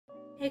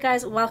Hey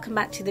guys, welcome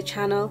back to the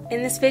channel.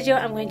 In this video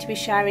I'm going to be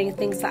sharing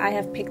things that I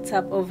have picked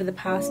up over the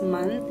past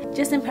month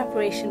just in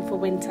preparation for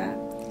winter.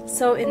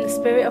 So in the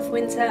spirit of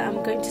winter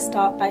I'm going to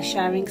start by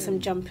sharing some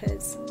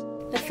jumpers.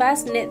 The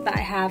first knit that I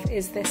have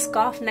is this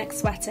scarf neck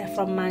sweater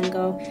from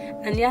Mango,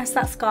 and yes,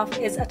 that scarf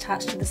is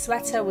attached to the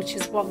sweater, which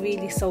is what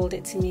really sold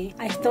it to me.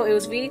 I thought it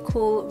was really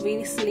cool,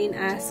 really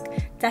Celine-esque,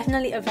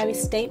 definitely a very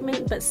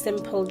statement but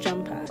simple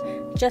jumper.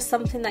 Just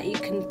something that you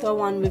can throw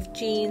on with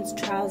jeans,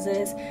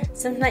 trousers,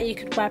 something that you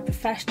could wear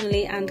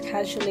professionally and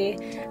casually,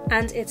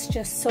 and it's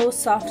just so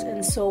soft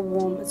and so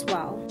warm as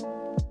well.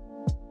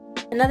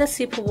 Another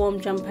super warm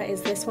jumper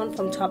is this one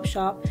from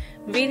Topshop.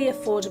 Really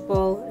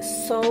affordable,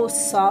 so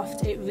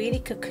soft, it really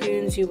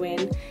cocoons you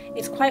in.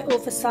 It's quite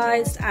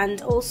oversized,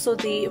 and also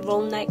the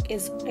roll neck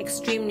is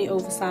extremely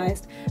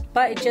oversized,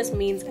 but it just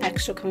means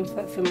extra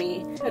comfort for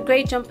me. A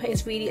grey jumper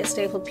is really a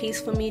staple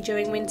piece for me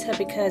during winter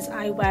because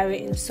I wear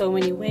it in so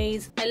many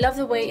ways. I love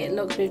the way it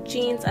looks with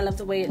jeans, I love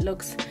the way it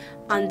looks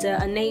under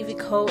a navy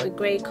coat, a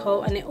grey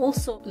coat, and it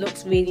also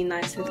looks really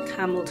nice with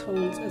camel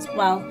tones as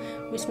well,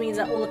 which means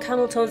that all the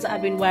camel tones that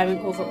I've been wearing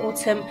over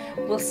autumn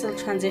will still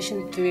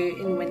transition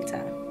through in winter.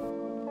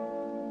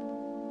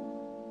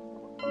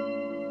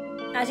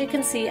 As you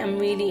can see, I'm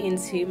really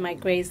into my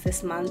greys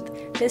this month.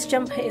 This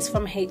jumper is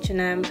from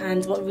H&M,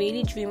 and what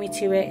really drew me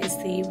to it is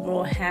the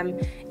raw hem.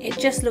 It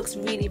just looks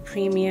really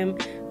premium,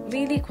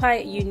 really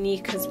quite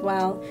unique as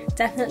well.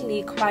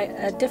 Definitely quite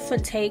a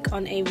different take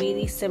on a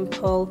really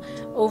simple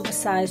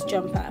oversized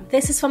jumper.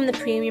 This is from the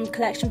premium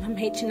collection from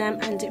H&M,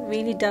 and it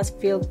really does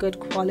feel good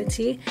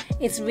quality.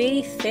 It's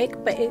really thick,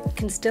 but it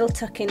can still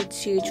tuck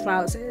into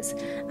trousers,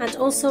 and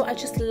also I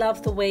just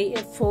love the way it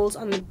falls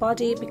on the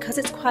body because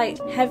it's quite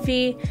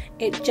heavy.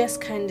 It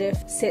just kind of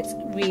sits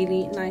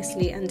really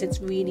nicely and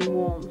it's really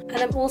warm, and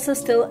I'm also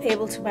still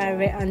able to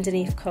wear it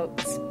underneath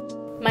coats.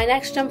 My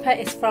next jumper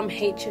is from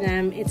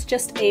H&M. It's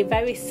just a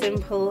very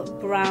simple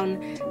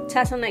brown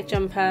turtleneck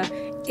jumper.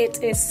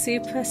 It is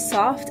super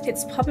soft.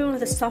 It's probably one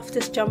of the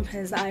softest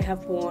jumpers that I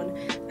have worn,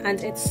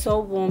 and it's so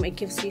warm. It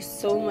gives you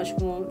so much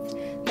warmth.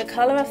 The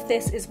colour of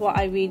this is what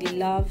I really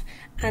love,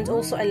 and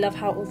also I love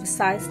how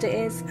oversized it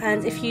is.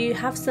 And if you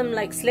have some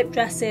like slip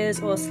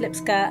dresses or slip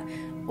skirt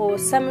or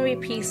summery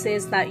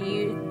pieces that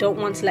you don't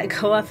want to let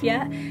go of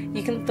yet,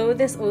 you can throw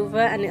this over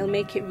and it'll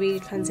make it really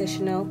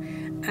transitional,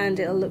 and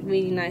it'll look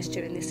really nice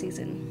during this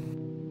season.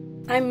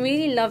 I'm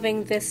really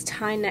loving this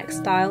tie neck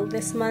style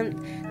this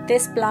month.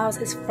 This blouse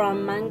is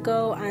from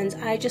Mango, and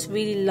I just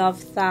really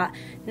love that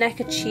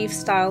neckerchief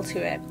style to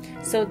it.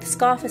 So the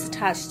scarf is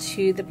attached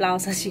to the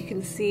blouse, as you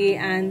can see,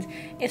 and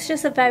it's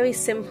just a very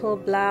simple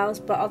blouse,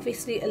 but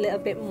obviously a little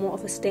bit more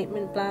of a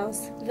statement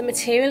blouse. The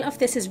material of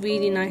this is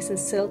really nice and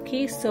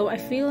silky, so I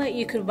feel like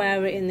you could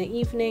wear it in the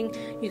evening,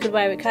 you could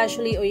wear it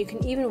casually, or you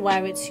can even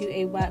wear it to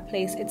a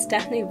workplace. It's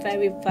definitely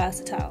very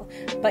versatile,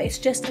 but it's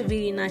just a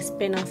really nice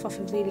spin-off of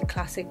a really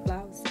classic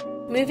blouse.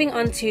 Moving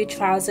on to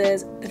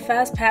trousers, the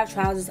first pair of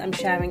trousers I'm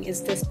sharing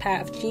is this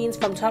pair of jeans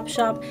from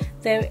Topshop.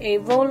 They're a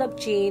roll-up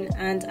jean,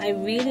 and I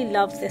really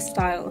love this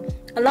style.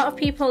 A lot of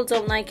people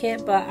don't like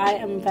it, but I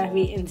am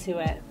very into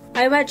it.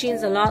 I wear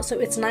jeans a lot, so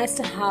it's nice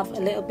to have a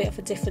little bit of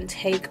a different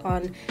take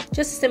on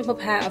just a simple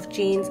pair of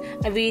jeans.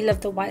 I really love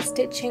the white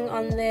stitching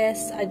on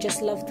this. I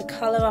just love the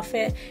colour of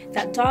it.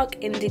 That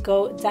dark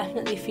indigo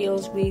definitely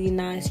feels really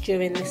nice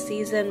during this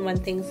season when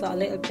things are a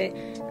little bit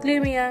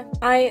gloomier.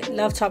 I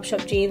love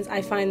Topshop jeans.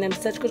 I find them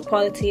such good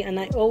quality, and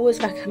I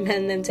always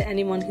recommend them to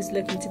anyone who's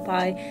looking to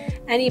buy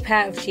any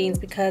pair of jeans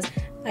because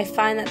I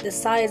find that the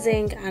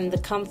sizing and the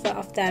comfort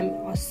of them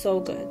are so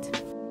good.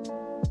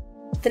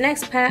 The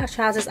next pair of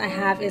trousers I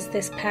have is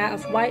this pair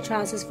of white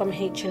trousers from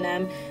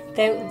H&M.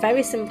 They're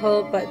very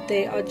simple, but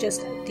they are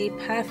just the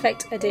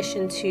perfect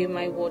addition to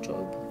my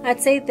wardrobe. I'd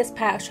say this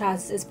pair of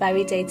trousers is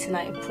very day to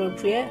night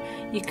appropriate.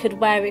 You could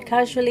wear it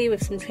casually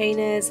with some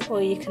trainers,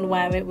 or you can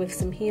wear it with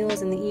some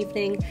heels in the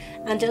evening,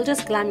 and it'll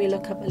just glam your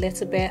look up a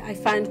little bit. I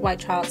find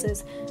white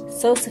trousers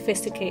so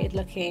sophisticated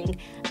looking,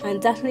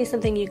 and definitely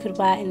something you could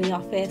wear in the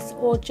office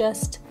or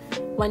just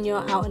when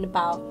you're out and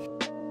about.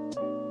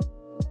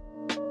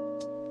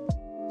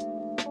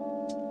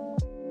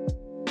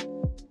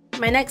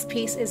 My next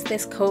piece is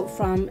this coat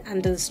from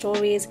Under the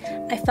Stories.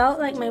 I felt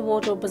like my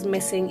wardrobe was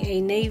missing a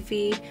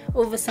navy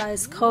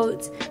oversized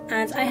coat,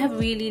 and I have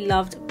really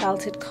loved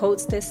belted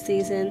coats this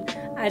season.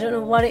 I don't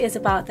know what it is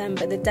about them,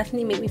 but they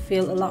definitely make me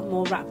feel a lot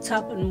more wrapped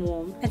up and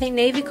warm. I think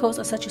navy coats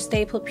are such a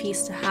staple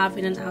piece to have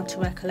in an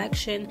outerwear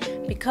collection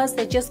because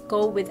they just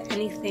go with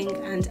anything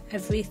and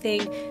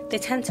everything. They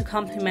tend to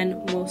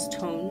complement most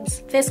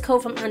tones. This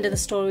coat from Under the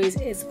Stories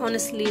is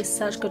honestly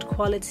such good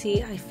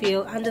quality. I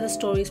feel Under the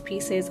Stories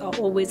pieces are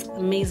always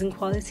amazing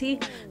quality,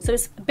 so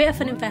it's a bit of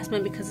an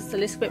investment because it's a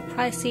little bit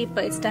pricey,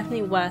 but it's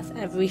definitely worth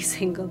every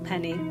single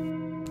penny.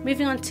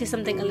 Moving on to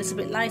something a little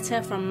bit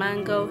lighter from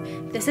Mango.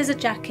 This is a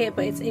jacket,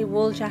 but it's a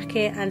wool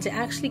jacket, and it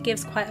actually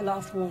gives quite a lot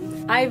of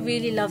warmth. I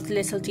really love the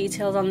little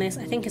details on this.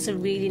 I think it's a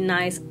really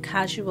nice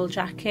casual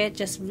jacket,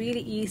 just really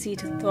easy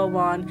to throw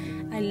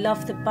on. I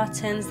love the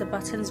buttons. The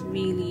buttons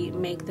really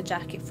make the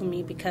jacket for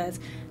me because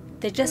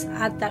They just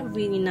add that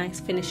really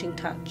nice finishing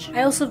touch.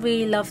 I also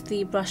really love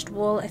the brushed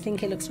wool. I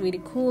think it looks really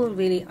cool,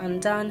 really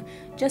undone.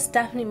 Just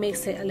definitely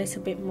makes it a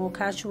little bit more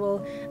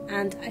casual,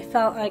 and I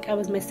felt like I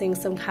was missing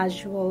some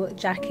casual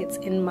jackets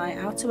in my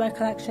outerwear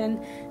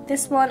collection.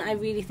 This one I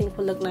really think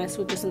will look nice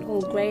with just an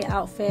all grey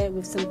outfit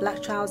with some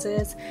black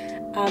trousers,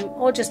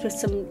 or just with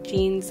some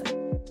jeans.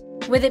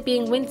 With it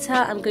being winter,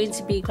 I'm going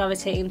to be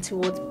gravitating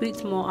towards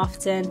boots more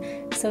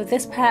often, so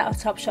this pair of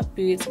Topshop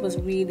boots was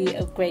really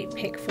a great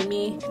pick for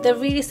me. They're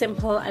really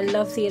simple. I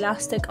love the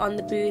elastic on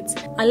the boots.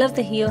 I love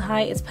the heel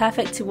height. It's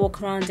perfect to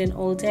walk around in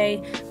all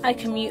day. I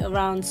commute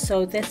around,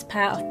 so this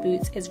pair of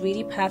boots is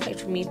really perfect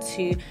for me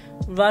to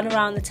run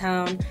around the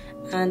town,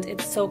 and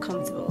it's so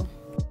comfortable.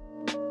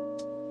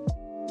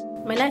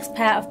 My next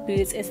pair of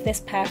boots is this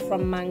pair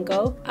from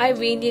Mango. I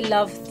really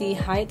love the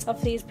height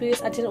of these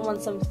boots. I didn't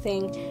want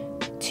something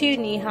too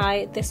knee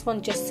high. This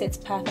one just sits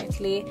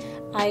perfectly.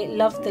 I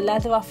love the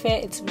leather of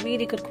it. It's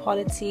really good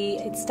quality.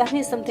 It's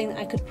definitely something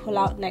I could pull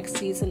out next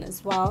season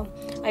as well.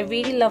 I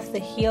really love the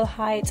heel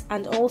height,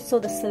 and also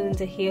the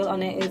cylinder heel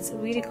on it is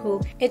really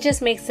cool. It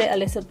just makes it a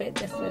little bit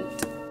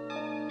different.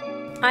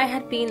 I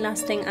had been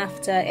lusting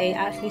after a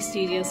Acne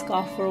Studio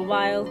scarf for a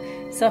while,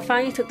 so I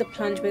finally took the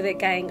plunge with it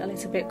getting a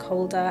little bit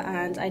colder,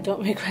 and I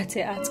don't regret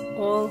it at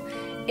all.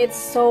 It's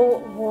so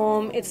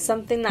warm. It's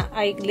something that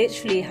I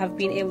literally have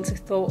been able to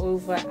throw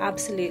over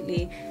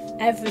absolutely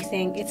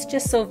everything. It's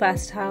just so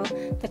versatile.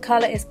 The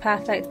colour is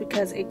perfect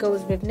because it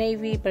goes with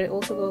navy, but it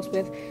also goes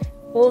with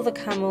all the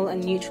camel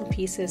and neutral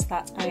pieces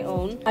that I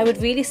own. I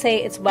would really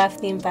say it's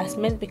worth the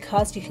investment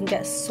because you can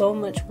get so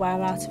much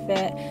wear out of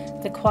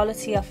it. The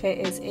quality of it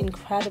is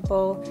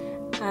incredible,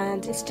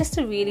 and it's just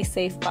a really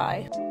safe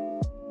buy.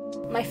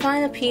 My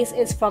final piece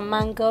is from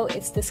Mango.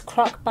 It's this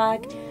croc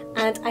bag,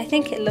 and I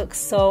think it looks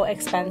so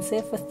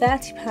expensive. For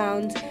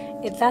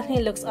 £30, it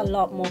definitely looks a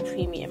lot more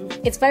premium.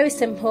 It's very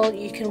simple.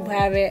 You can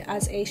wear it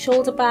as a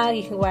shoulder bag,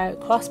 you can wear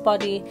it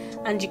crossbody,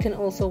 and you can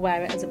also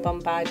wear it as a bum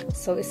bag,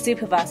 so it's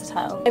super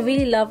versatile. I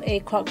really love a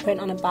croc print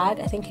on a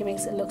bag. I think it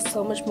makes it look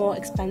so much more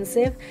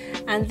expensive,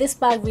 and this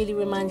bag really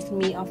reminds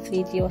me of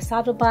the Dior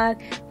saddle bag,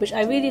 which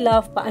I really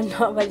love, but I'm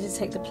not ready to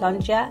take the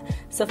plunge yet.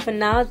 So for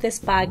now, this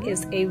bag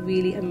is a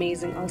really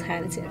amazing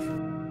alternative.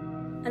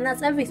 And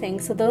that's everything.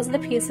 So those are the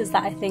pieces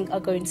that I think are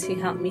going to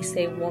help me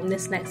stay warm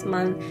this next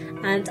month,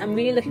 and I'm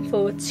really looking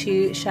forward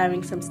to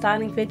sharing some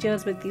styling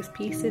videos with these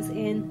pieces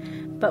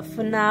in. But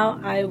for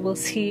now, I will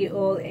see you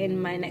all in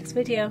my next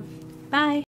video. Bye!